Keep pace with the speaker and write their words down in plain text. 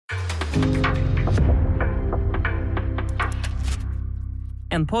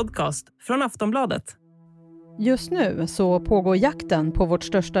En podcast från Aftonbladet. Just nu så pågår jakten på vårt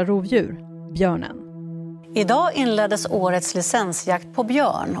största rovdjur, björnen. Idag inleddes årets licensjakt på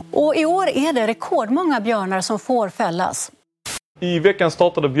björn. Och i år är det rekordmånga björnar som får fällas. I veckan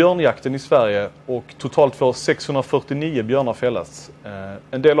startade björnjakten i Sverige och totalt får 649 björnar fällas.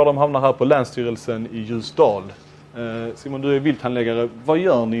 En del av dem hamnar här på Länsstyrelsen i Ljusdal. Simon, du är vilthandläggare. Vad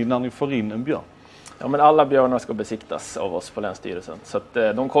gör ni när ni får in en björn? Ja, men alla björnar ska besiktas av oss på Länsstyrelsen. Så att,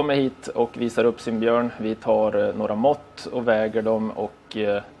 de kommer hit och visar upp sin björn. Vi tar några mått och väger dem och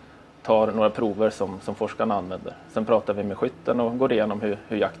tar några prover som forskarna använder. Sen pratar vi med skytten och går igenom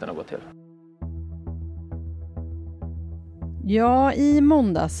hur jakten har gått till. Ja, i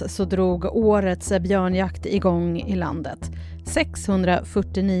måndags så drog årets björnjakt igång i landet.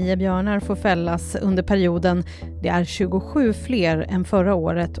 649 björnar får fällas under perioden. Det är 27 fler än förra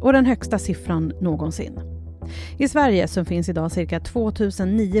året och den högsta siffran någonsin. I Sverige så finns idag cirka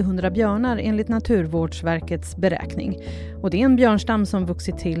 2900 björnar enligt Naturvårdsverkets beräkning. Och det är en björnstam som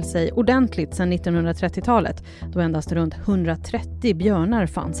vuxit till sig ordentligt sedan 1930-talet, då endast runt 130 björnar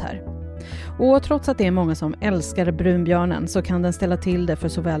fanns här. Och trots att det är många som älskar brunbjörnen så kan den ställa till det för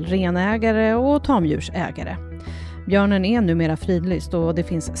såväl renägare och tamdjursägare. Björnen är numera fridlyst och det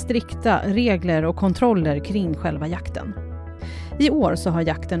finns strikta regler och kontroller kring själva jakten. I år så har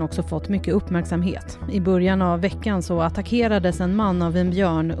jakten också fått mycket uppmärksamhet. I början av veckan så attackerades en man av en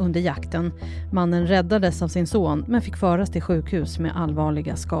björn under jakten. Mannen räddades av sin son men fick föras till sjukhus med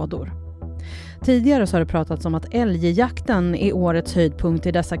allvarliga skador. Tidigare så har det pratats om att älgjakten är årets höjdpunkt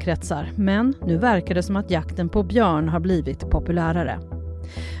i dessa kretsar, men nu verkar det som att jakten på björn har blivit populärare.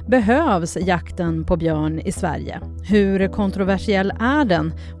 Behövs jakten på björn i Sverige? Hur kontroversiell är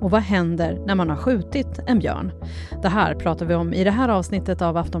den? Och vad händer när man har skjutit en björn? Det här pratar vi om i det här avsnittet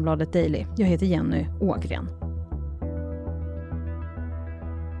av Aftonbladet Daily. Jag heter Jenny Ågren.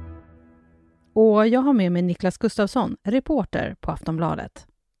 Och jag har med mig Niklas Gustafsson, reporter på Aftonbladet.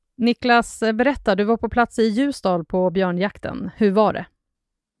 Niklas, berätta, du var på plats i Ljusdal på björnjakten. Hur var det?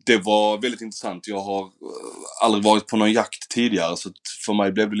 Det var väldigt intressant. Jag har aldrig varit på någon jakt tidigare, så för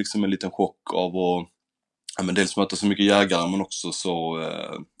mig blev det liksom en liten chock av att dels möta så mycket jägare men också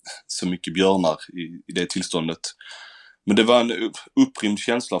så mycket björnar i det tillståndet. Men det var en upprymd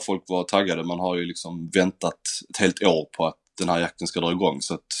känsla, folk var taggade. Man har ju liksom väntat ett helt år på att den här jakten ska dra igång,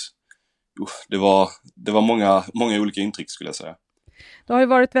 så att det var många olika intryck skulle jag säga. Det har ju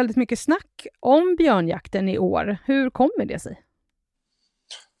varit väldigt mycket snack om björnjakten i år. Hur kommer det sig?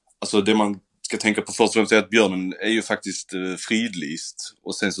 Alltså det man ska tänka på först och främst är att björnen är ju faktiskt fridlyst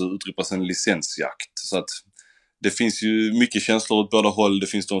och sen så utropas en licensjakt. Så att det finns ju mycket känslor åt båda håll. Det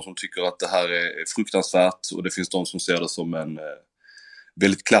finns de som tycker att det här är fruktansvärt och det finns de som ser det som en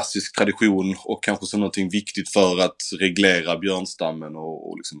väldigt klassisk tradition och kanske som någonting viktigt för att reglera björnstammen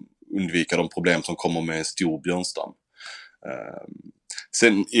och liksom undvika de problem som kommer med en stor björnstam.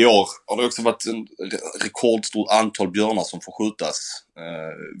 Sen i år har det också varit en rekordstort antal björnar som får skjutas,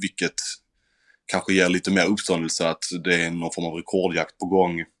 vilket kanske ger lite mer uppståndelse att det är någon form av rekordjakt på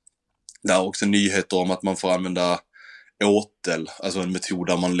gång. Det är också nyheter om att man får använda åtel, alltså en metod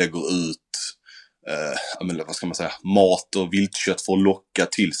där man lägger ut mat och viltkött för att locka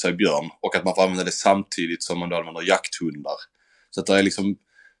till sig björn, och att man får använda det samtidigt som man då använder jakthundar. Så att det är liksom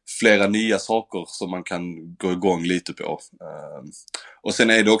flera nya saker som man kan gå igång lite på. Och sen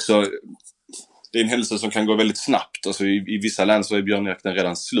är det också, det är en händelse som kan gå väldigt snabbt. Alltså i vissa län så är björnjakten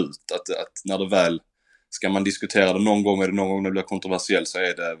redan slut. Att när det väl, ska man diskutera det någon gång, är det någon gång det blir kontroversiellt, så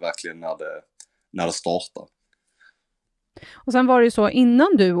är det verkligen när det startar. Och sen var det ju så,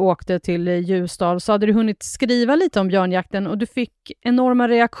 innan du åkte till Ljusdal så hade du hunnit skriva lite om björnjakten och du fick enorma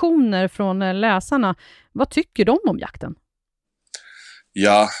reaktioner från läsarna. Vad tycker de om jakten?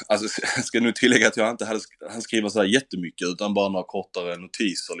 Ja, alltså jag ska nu tillägga att jag inte hade skrivit så här jättemycket, utan bara några kortare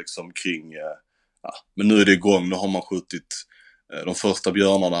notiser liksom kring, men nu är det igång, nu har man skjutit de första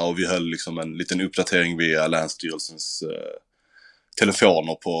björnarna och vi höll liksom en liten uppdatering via Länsstyrelsens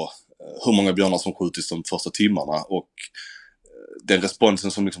telefoner på hur många björnar som skjutits de första timmarna, och den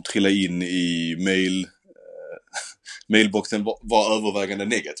responsen som liksom trillade in i mailboxen var övervägande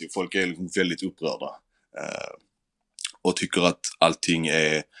negativ. Folk är liksom väldigt upprörda och tycker att allting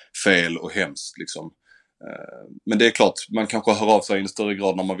är fel och hemskt liksom. Men det är klart, man kanske hör av sig i en större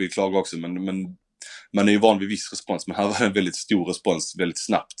grad när man vill klaga också, men man är ju van vid viss respons. Men här var en väldigt stor respons väldigt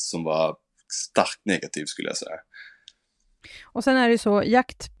snabbt som var starkt negativ, skulle jag säga. Och sen är det så,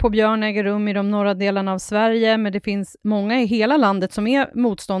 jakt på björn äger rum i de norra delarna av Sverige, men det finns många i hela landet som är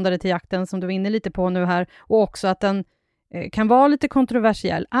motståndare till jakten, som du är inne lite på nu här, och också att den kan vara lite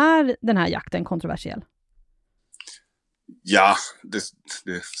kontroversiell. Är den här jakten kontroversiell? Ja, det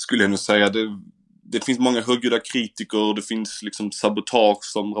skulle jag nog säga. Det finns många högljudda kritiker, det finns liksom sabotage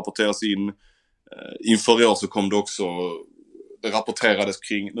som rapporteras in. Inför år så kom det också, det rapporterades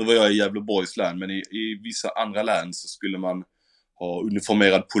kring, nu var jag i Gävleborgs län, men i vissa andra län så skulle man ha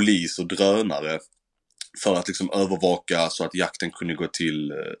uniformerad polis och drönare för att liksom övervaka så att jakten kunde gå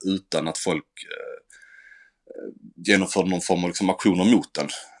till utan att folk genomförde någon form av liksom aktioner mot den.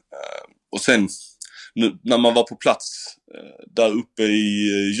 Och sen nu, när man var på plats där uppe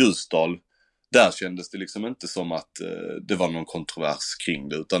i Ljusdal, där kändes det liksom inte som att det var någon kontrovers kring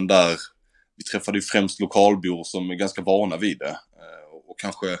det, utan där vi träffade ju främst lokalbor som är ganska vana vid det och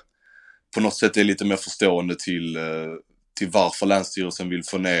kanske på något sätt är lite mer förstående till varför Länsstyrelsen vill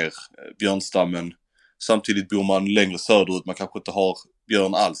få ner björnstammen. Samtidigt bor man längre söderut, man kanske inte har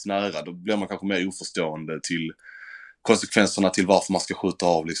björn alls nära, då blir man kanske mer oförstående till konsekvenserna till varför man ska skjuta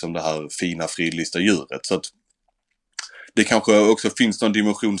av liksom det här fina fridlysta djuret. Så att det kanske också finns någon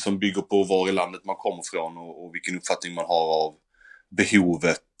dimension som bygger på var i landet man kommer från och vilken uppfattning man har av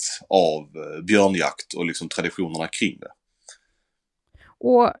behovet av björnjakt och liksom traditionerna kring det.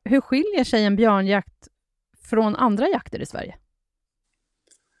 Och hur skiljer sig en björnjakt från andra jakter i Sverige?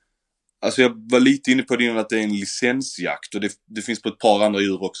 Alltså jag var lite inne på det att det är en licensjakt och det finns på ett par andra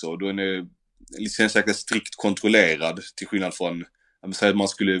djur också. Då är licensjakten strikt kontrollerad till skillnad från, att man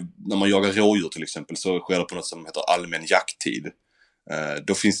skulle, när man jagar rådjur till exempel, så sker det på något som heter allmän jakttid.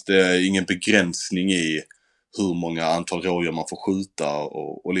 Då finns det ingen begränsning i hur många antal rådjur man får skjuta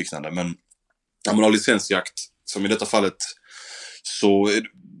och liknande. Men när man har licensjakt, som i detta fallet, så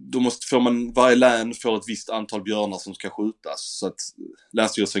får man, varje län får ett visst antal björnar som ska skjutas. Så att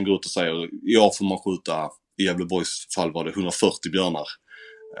Länsstyrelsen går ut och säger, i år får man skjuta, i Gävleborgs fall var det 140 björnar.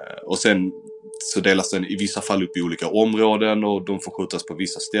 Och sen så delas den i vissa fall upp i olika områden och de får skjutas på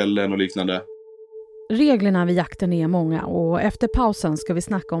vissa ställen och liknande. Reglerna vid jakten är många och efter pausen ska vi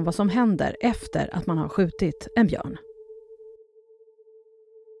snacka om vad som händer efter att man har skjutit en björn.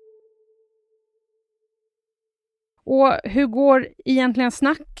 Och hur går egentligen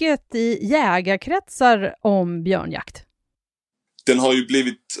snacket i jägarkretsar om björnjakt? Den har ju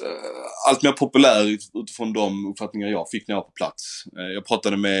blivit allt mer populär utifrån de uppfattningar jag fick när jag var på plats. Jag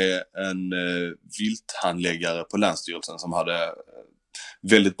pratade med en vilthandläggare på Länsstyrelsen som hade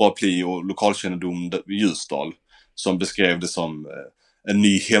väldigt bra pli och lokalkännedom i Ljusdal, som beskrev det som en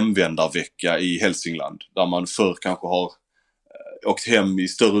ny hemvändarvecka i Hälsingland, där man förr kanske har åkt hem i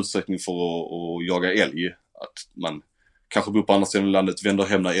större utsträckning för att jaga älg. Att man kanske bor på andra sidan av landet, vänder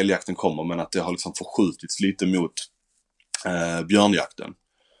hem när älgjakten kommer, men att det har liksom förskjutits lite mot björnjakten.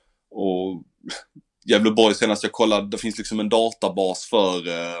 Och Gävleborg, senast jag kollade, det finns liksom en databas för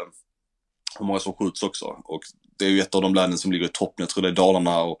hur många som skjuts också. Och det är ju ett av de länen som ligger i toppen. Jag tror det är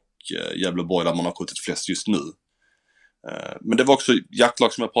Dalarna och Gävleborg där man har skjutit flest just nu. Men det var också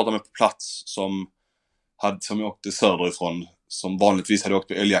jaktlag som jag pratade med på plats som jag åkte söderifrån, som vanligtvis hade åkt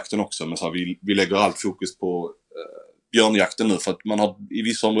på älgjakten också, men så vi lägger allt fokus på björnjakten nu, för att man har i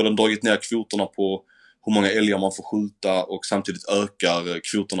vissa områden dragit ner kvoterna på hur många älgar man får skjuta och samtidigt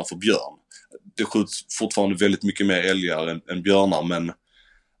ökar kvoterna för björn. Det skjuts fortfarande väldigt mycket mer älgar än björnar, men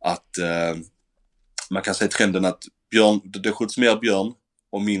att man kan säga trenden att det skjuts mer björn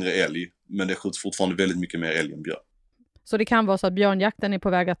och mindre älg, men det skjuts fortfarande väldigt mycket mer älg än björn. Så det kan vara så att björnjakten är på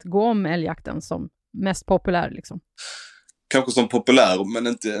väg att gå om älgjakten som mest populär liksom? Kanske som populär, men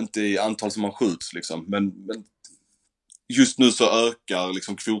inte i antal som man skjuts liksom. Men just nu så ökar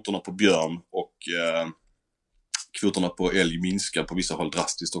liksom kvoterna på björn och kvoterna på älg minskar på vissa håll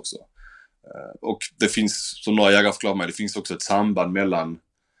drastiskt också. Och det finns, som några jägare förklarar mig, det finns också ett samband mellan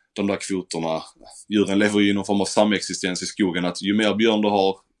de där kvoterna. Djuren lever ju i någon form av samexistens i skogen, att ju mer björn du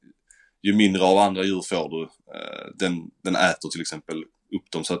har, ju mindre av andra djur får du. Den äter till exempel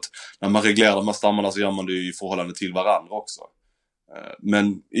upp dem. Så att när man reglerar de här stammarna så gör man det i förhållande till varandra också.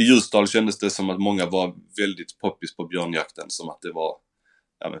 Men i Ljusdal kändes det som att många var väldigt poppis på björnjakten, som att det var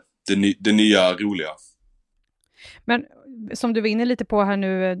det nya roliga. Men som du var inne lite på här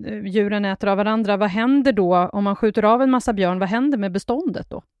nu, djuren äter av varandra. Vad händer då om man skjuter av en massa björn? Vad händer med beståndet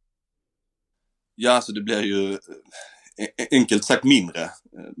då? Ja, alltså det blir ju enkelt sagt mindre.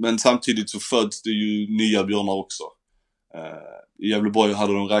 Men samtidigt så föds det ju nya björnar också. I Gävleborg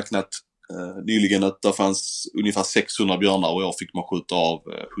hade de räknat nyligen att det fanns ungefär 600 björnar och i år fick man skjuta av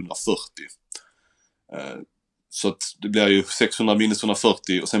 140. Så att det blir ju 600 minus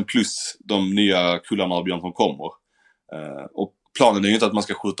 140 och sen plus de nya kullarna av björn som kommer. Och planen är ju inte att man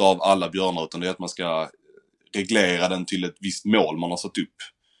ska skjuta av alla björnar, utan det är att man ska reglera den till ett visst mål man har satt upp.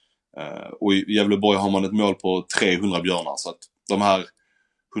 Och i Gävleborg har man ett mål på 300 björnar, så att de här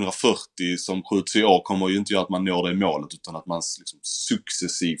 140 som skjuts i år kommer ju inte göra att man når det målet, utan att man liksom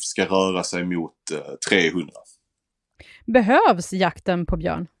successivt ska röra sig mot 300. Behövs jakten på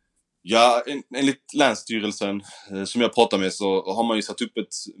björn? Ja, enligt Länsstyrelsen som jag pratar med så har man ju satt upp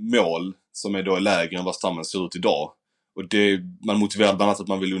ett mål som är då lägre än vad stammen ser ut idag. Och man motiverar bland annat att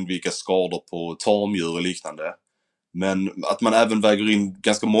man vill undvika skador på tamdjur och liknande. Men att man även väger in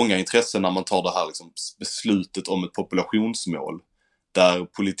ganska många intressen när man tar det här liksom, beslutet om ett populationsmål. Där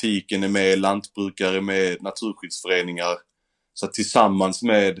politiken är med, lantbrukare är med, naturskyddsföreningar. Så att tillsammans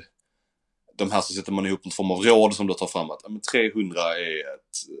med de här så sätter man ihop en form av råd som då tar fram att 300 är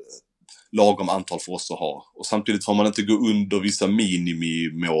ett lagom antal för oss att ha. Och samtidigt får man inte gå under vissa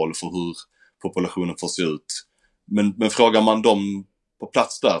minimimål för hur populationen får se ut. Men frågar man dem på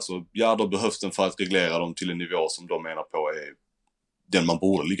plats där så ja, då behövs den för att reglera dem till en nivå som de menar på är den man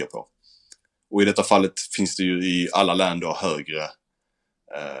borde ligga på. Och i detta fallet finns det ju i alla län då högre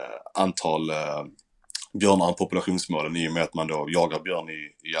antal björnar än populationsmålen i och med att man då jagar björn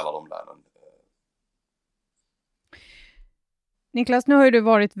i alla de länen. Niklas, nu har ju du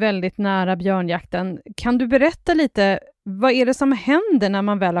varit väldigt nära björnjakten. Kan du berätta lite, vad är det som händer när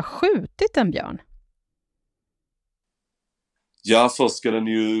man väl har skjutit en björn? Ja, först ska den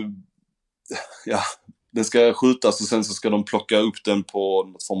ju... Ja, den ska skjutas och sen så ska de plocka upp den på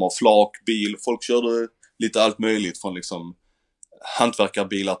något form av flak, bil. Folk körde lite allt möjligt från liksom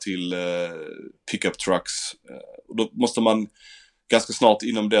hantverkarbilar till pickup trucks. Och då måste man ganska snart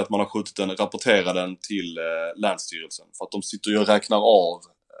inom det att man har skjutit den rapportera den till Länsstyrelsen. För att de sitter ju och räknar av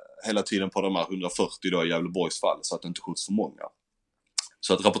hela tiden på de här 140 då i Gävleborgs fall så att det inte skjuts för många.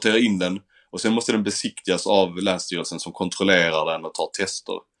 Så att rapportera in den och sen måste den besiktigas av Länsstyrelsen som kontrollerar den och tar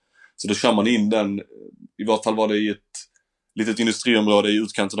tester. Så då kör man in den, i vart fall var det i ett litet industriområde i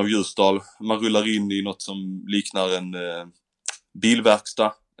utkanten av Ljusdal. Man rullar in i något som liknar en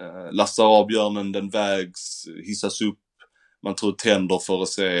bilverkstad, lastar av björnen, den vägs, hissas upp. Man tror tänder för att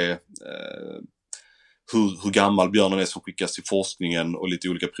se hur gammal björnen är som skickas till forskningen och lite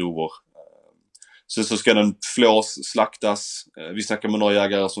olika prover. Så ska den flås, slaktas. Vi snackar med några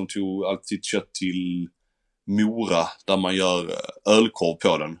jägare som tog allt sitt kött till Mora där man gör ölkorv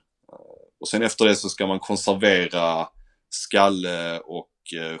på den. Och sen efter det så ska man konservera skalle och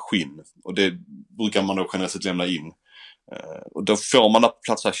skinn. Och det brukar man då generellt sett lämna in. Och då får man på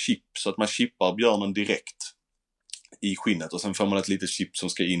plats här chip så att man chippar björnen direkt i skinnet och sen får man ett litet chip som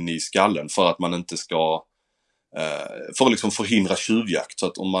ska in i skallen för att man inte ska för att liksom förhindra tjuvjakt. Så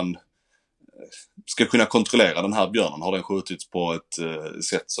att om man ska kunna kontrollera den här björnen har den skjutits på ett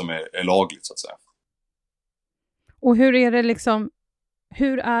sätt som är lagligt så att säga. Och hur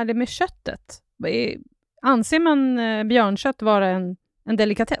är det med köttet? Anser man björnkött vara en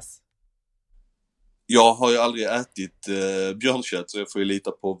delikatess? Jag har ju aldrig ätit björnkött så jag får ju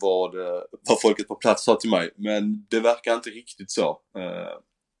lita på vad folket på plats sa till mig. Men det verkar inte riktigt så.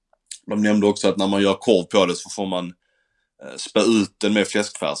 De nämnde också att när man gör korv på det så får man spä ut den med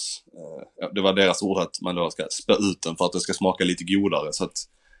fläskfärs. Det var deras ord att man då ska spä ut den för att det ska smaka lite godare. Så att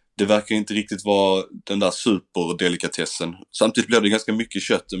det verkar inte riktigt vara den där superdelikatessen. Samtidigt blir det ganska mycket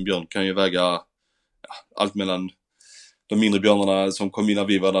kött. En björn kan ju väga allt mellan... De mindre björnarna som kom in när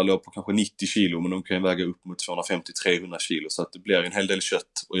vi var där låg på kanske 90 kilo men de kan ju väga upp mot 250-300 kilo så att det blir en hel del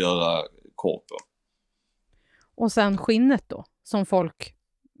kött att göra korv på. Och sen skinnet då, som folk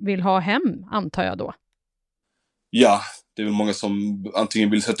vill ha hem antar jag då? Ja, det är väl många som antingen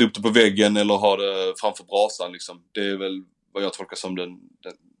vill sätta upp det på väggen eller ha det framför brasan liksom. Det är väl vad jag tolkar som den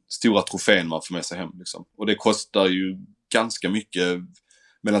stora trofén man får med sig hem liksom. Och det kostar ju ganska mycket.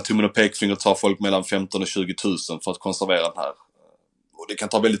 Mellan tummen och pekfingret tar folk mellan 15 och 20 000 för att konservera den här. Och det kan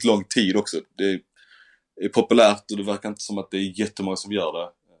ta väldigt lång tid också. Det är populärt och det verkar inte som att det är jättemånga som gör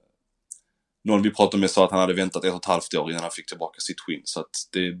det. Någon vi pratade med sa att han hade väntat 1,5 år innan han fick tillbaka sitt skinn. Så att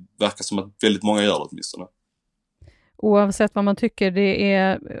det verkar som att väldigt många gör det åtminstone. Oavsett vad man tycker, det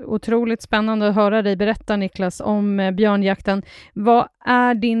är otroligt spännande att höra dig berätta Niklas om björnjakten. Vad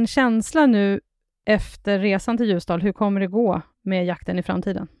är din känsla nu efter resan till Ljusdal? Hur kommer det gå med jakten i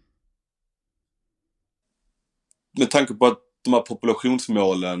framtiden? Med tanke på att de här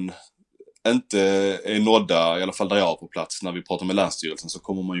populationsmålen inte är nådda, i alla fall där jag är på plats när vi pratar med Länsstyrelsen, så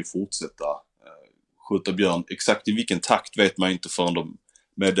kommer man ju fortsätta skjuta björn. Exakt i vilken takt vet man inte förrän de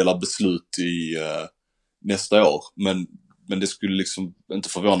meddelar beslut i nästa år. Men det skulle liksom inte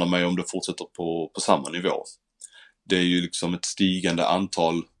förvåna mig om det fortsätter på samma nivå. Det är ju liksom ett stigande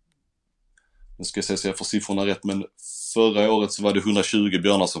antal. Nu ska jag säga så jag får siffrorna rätt, men förra året så var det 120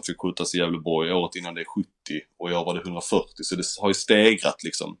 björnar som fick skjutas i Gävleborg. Året innan det är 70 och i år var det 140. Så det har ju stegrat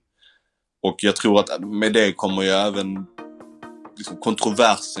liksom. Och jag tror att med det kommer ju även liksom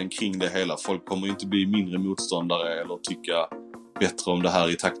kontroversen kring det hela. Folk kommer inte bli mindre motståndare eller tycka bättre om det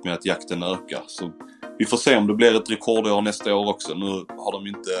här i takt med att jakten ökar. Så vi får se om det blir ett rekordår nästa år också. Nu har de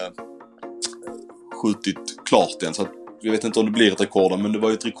inte skjutit klart än, så att vi vet inte om det blir ett rekord, men det var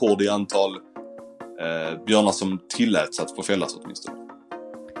ju ett rekord i antal björnar som tilläts att få fällas åtminstone.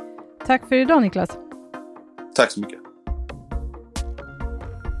 Tack för idag, Niklas. Tack så mycket.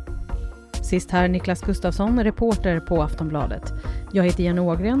 Sist här Niklas Gustafsson, reporter på Aftonbladet. Jag heter Jenny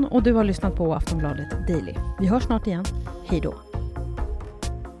Ågren och du har lyssnat på Aftonbladet Daily. Vi hörs snart igen. Hej då.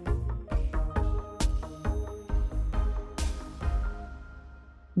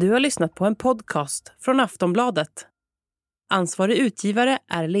 Du har lyssnat på en podcast från Aftonbladet. Ansvarig utgivare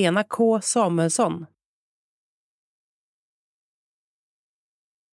är Lena K. Samuelsson.